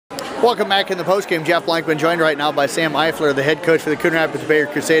Welcome back in the postgame. Jeff Blankman joined right now by Sam Eifler, the head coach for the Coon Bayard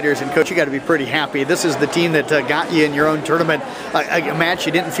Crusaders. And Coach, you got to be pretty happy. This is the team that got you in your own tournament. A match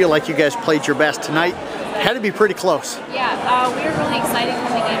you didn't feel like you guys played your best tonight. Had to be pretty close. Yeah, we were really excited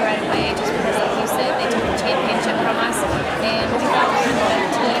coming in right away, just because, like you said, they took the championship from us, and we thought we were the better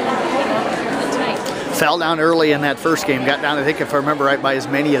team and we won tonight. Fell down early in that first game. Got down, I think, if I remember right, by as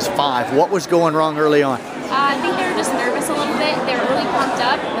many as 5. What was going wrong early on? I think they were just nervous a little bit. They were really pumped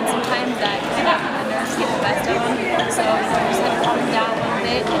up, and sometimes that kind of the nerves get the best of them. So we just had to calm them down a little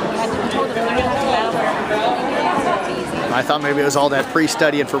bit, and we had to told them they're going to have to battle wherever we're really good. It's easy. I thought maybe it was all that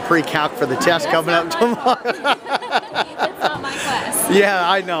pre-studying for pre-calc for the test coming up tomorrow. That's not my class. Yeah,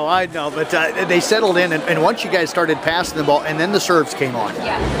 I know. But they settled in, and once you guys started passing the ball, and then the serves came on.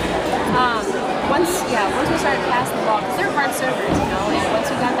 Yeah. Once we started passing the ball, because they're hard servers, you know, and once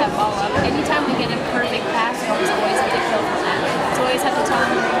we got that ball up, anytime we get a perfect pass, we always have to kill from that. So we always have to tell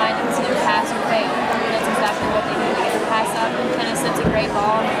them and remind them to either pass or fail. And that's exactly what they do. They get the pass up and kind of sets a great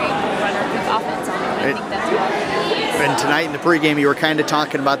ball, and they're able to run our quick offense on them. I think that's what And tonight in the pregame, you were kind of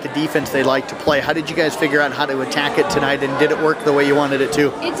talking about the defense they like to play. How did you guys figure out how to attack it tonight, and did it work the way you wanted it to?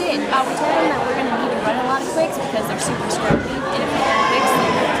 It did. We told them that we're going to need to run a lot of quicks because they're super scrappy, and if we run quicks, then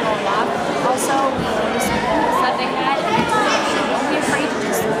we're going to throw them off. Also, we noticed some holes that they had, and we told them, don't be afraid to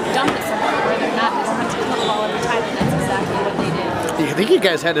just dump it somewhere where they're not. They don't have to kill the ball every time, and that's exactly what they did. I think you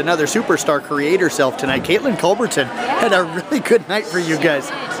guys had another superstar create herself tonight. Caitlin Culbertson had a really good night for you guys.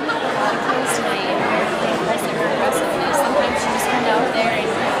 She made a lot of kills tonight, and we're really impressed at her aggressiveness. Sometimes she just comes out there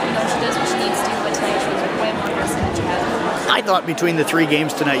and she does what she needs to, but tonight she was way more aggressive than she has been. I thought between the 3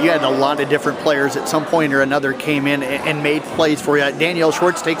 games tonight, you had a lot of different players at some point or another came in and made plays for you. Danielle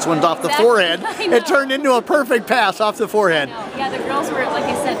Schwartz takes one off the forehead. It turned into a perfect pass off the forehead. Yeah, the girls were, like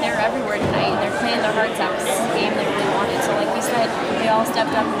I said, they were everywhere tonight. They're playing their hearts out. This is a game they really wanted. So like we said, they all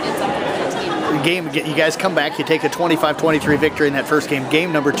stepped up and did something for the team. You guys come back, you take a 25-23 victory in that first game.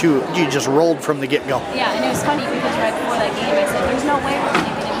 Game number 2, you just rolled from the get-go. Yeah, and it was funny because right before that game, I said, there's no way we're going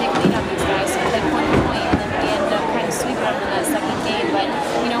to get a big lead on these guys. So we played point to point, and then we ended up kind of sweeping them in that second game. But,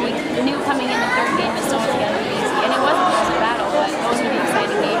 we knew coming in the third game it still wasn't going to be easy. And it wasn't an easy battle, but those are the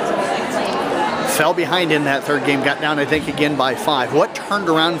exciting games, and we like playing with that. Fell behind in that third game, got down, I think, again by 5. What turned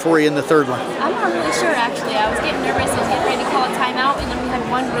around for you in the third one? I'm not really sure, actually. I was getting nervous and getting ready to call a timeout, and then we had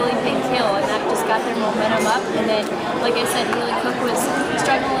one really big kill, and that just got their momentum up. And then, like I said, Haley Cook was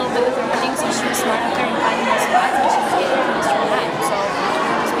struggling a little bit with her running, so she was smart out there and finding those spots, and she was getting finished from that. So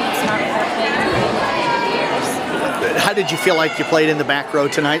just being smart with her play and being at the end of the years. How did you feel like you played in the back row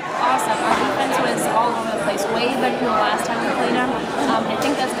tonight? Awesome. Our defense was all over the place, way better than the last time we played them. I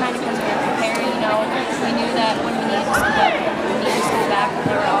think that's kind of because we were prepared, we knew that when we needed to scoot up and when we needed to scoot back,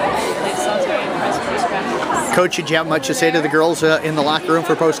 they were all over the place, so I was very impressed with their Coach, did you have much to say to the girls in the locker room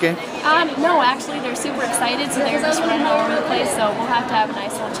for postgame? No, actually, they're super excited, so they're just running all over the place, so we'll have to have a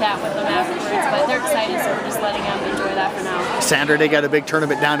nice little chat with them afterwards, but they're excited, so we're just letting them enjoy that for now. Saturday got a big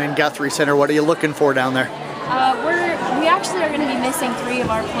tournament down in Guthrie Center. What are you looking for down there? We actually are going to be missing 3 of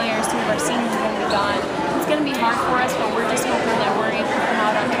our players. 2 of our seniors are going to be gone. It's going to be hard for us, but we're just hoping that we're able to come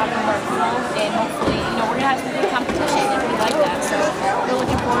out on top of our pool, and hopefully, we're going to have some good competition, and we like that. So we're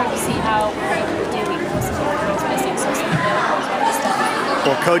looking forward to see how we're able to do, even though some of our girls missing, so some of the other girls have to step up.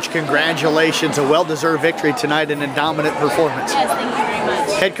 Well, Coach, congratulations. A well-deserved victory tonight and a dominant performance. Yes, thank you very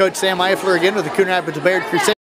much. Head Coach Sam Eifler again with the Coon Bayard Crusaders.